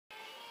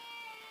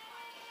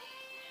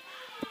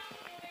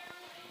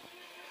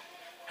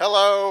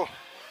Hello,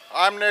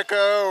 I'm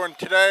Nico, and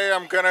today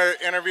I'm going to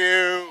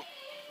interview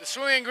The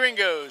Swinging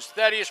Gringos,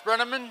 Thaddeus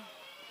Breneman.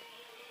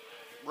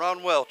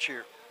 Ron Welch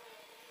here.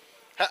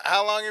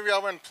 How long have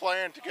y'all been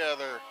playing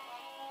together?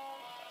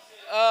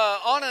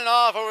 On and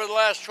off over the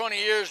last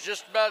 20 years,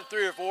 just about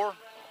 3 or 4.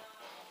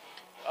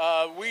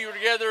 We were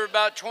together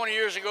about 20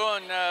 years ago,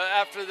 and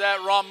after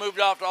that, Ron moved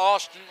off to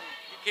Austin.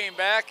 He came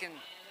back, and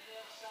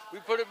we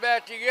put it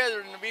back together,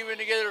 and we've been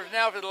together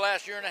now for the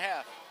last year and a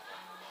half.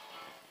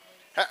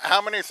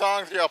 How many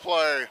songs do y'all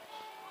play?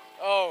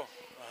 Oh,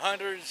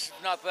 hundreds,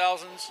 if not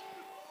thousands.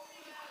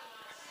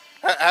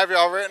 Have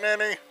y'all written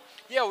any?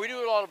 Yeah, we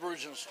do a lot of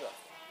original stuff.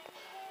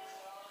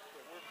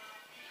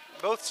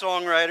 Both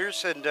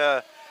songwriters, and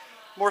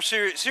more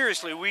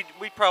seriously, we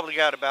probably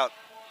got about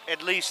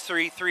at least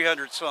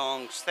 300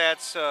 songs.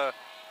 That's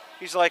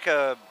he's like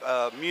a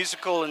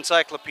musical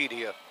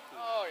encyclopedia.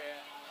 Oh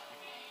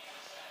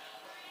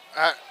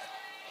yeah.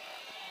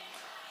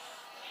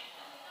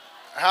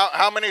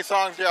 How many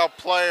songs do y'all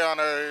play on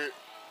a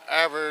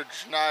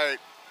average night?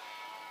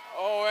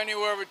 Oh,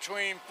 anywhere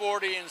between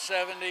 40 and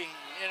 70.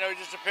 You know, it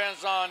just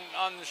depends on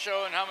the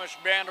show and how much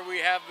banter we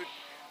have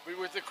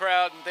with the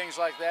crowd and things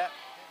like that.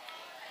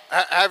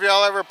 Have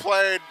y'all ever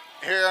played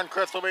here in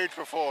Crystal Beach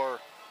before?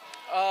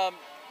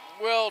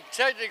 Well,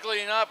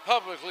 technically not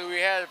publicly.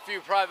 We had a few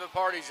private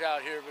parties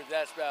out here, but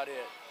that's about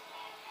it.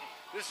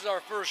 This is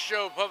our first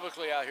show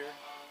publicly out here.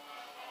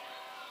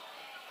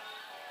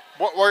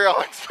 What were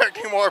y'all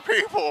expecting more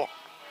people?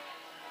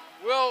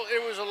 Well,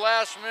 it was a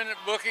last-minute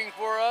booking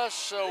for us,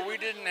 so we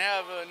didn't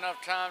have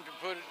enough time to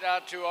put it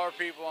out to our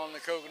people on the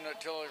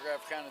Coconut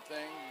Telegraph kind of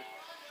thing.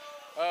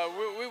 But,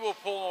 we will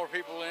pull more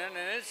people in,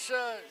 and it's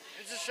a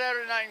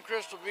Saturday night in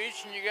Crystal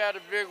Beach, and you got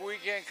a big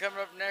weekend coming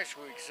up next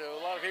week, so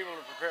a lot of people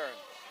are preparing.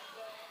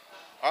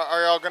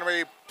 Are y'all going to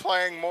be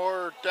playing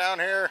more down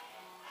here?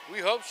 We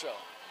hope so.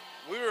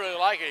 We really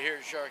like it here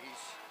at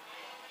Sharky's.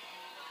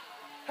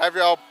 Have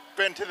y'all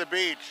been to the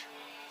beach?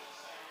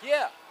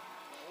 Yeah.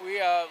 We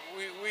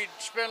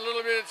spent a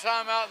little bit of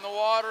time out in the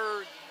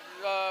water.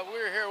 We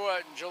were here,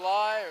 what, in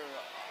July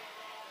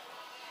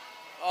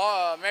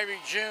or maybe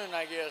June,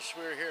 I guess.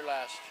 We were here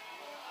last.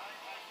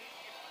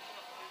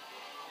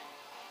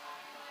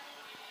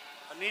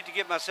 I need to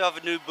get myself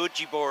a new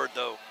boogie board,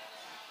 though.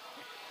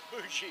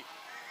 Bougie.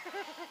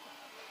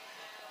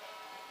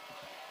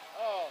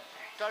 Oh,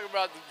 talk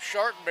about the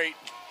shark bait.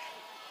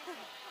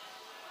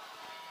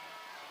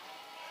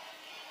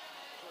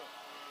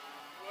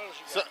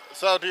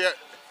 So do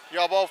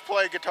y'all both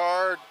play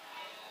guitar?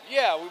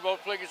 Yeah, we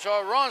both play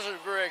guitar. Ron's a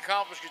very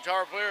accomplished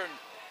guitar player, and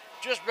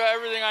just about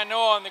everything I know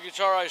on the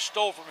guitar I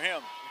stole from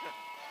him.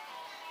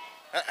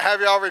 Have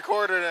y'all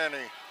recorded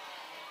any?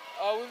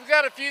 We've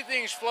got a few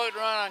things floating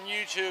around on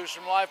YouTube,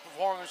 some live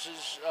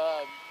performances.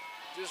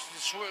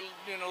 Just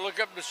look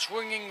up the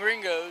Swinging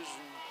Gringos,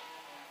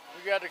 and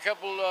we got a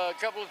couple of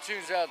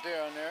tunes out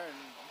there on there, and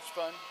it's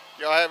fun.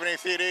 Y'all have any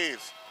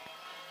CDs?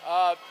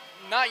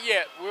 Not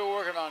yet. We're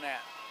working on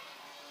that.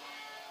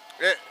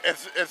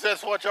 Is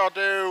this what y'all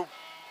do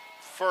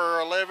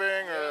for a living,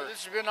 or? Yeah,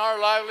 this has been our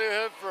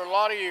livelihood for a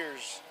lot of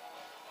years.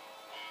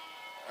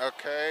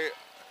 Okay.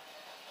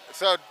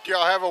 So do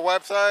y'all have a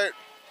website?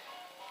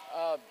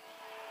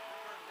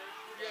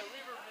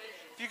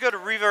 If you go to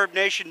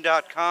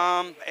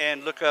ReverbNation.com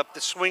and look up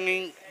the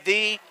Swinging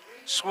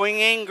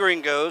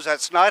Gringos,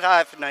 that's not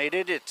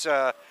hyphenated, it's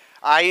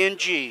ING,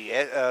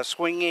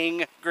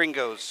 Swinging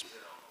Gringos.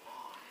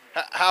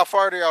 How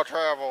far do y'all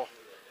travel? As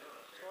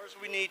far as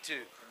we need to.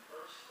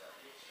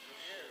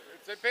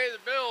 If they pay the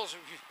bills,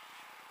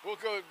 we'll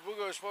go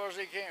as far as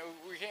we can,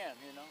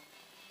 you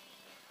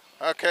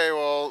know. Okay,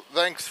 well,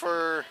 thanks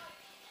for...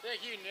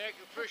 Thank you, Nick.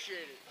 Appreciate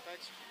it.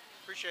 Thanks.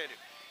 Appreciate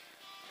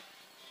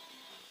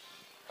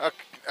it.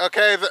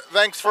 Okay,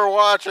 thanks for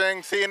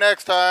watching. See you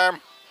next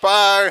time.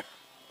 Bye.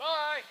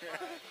 Bye.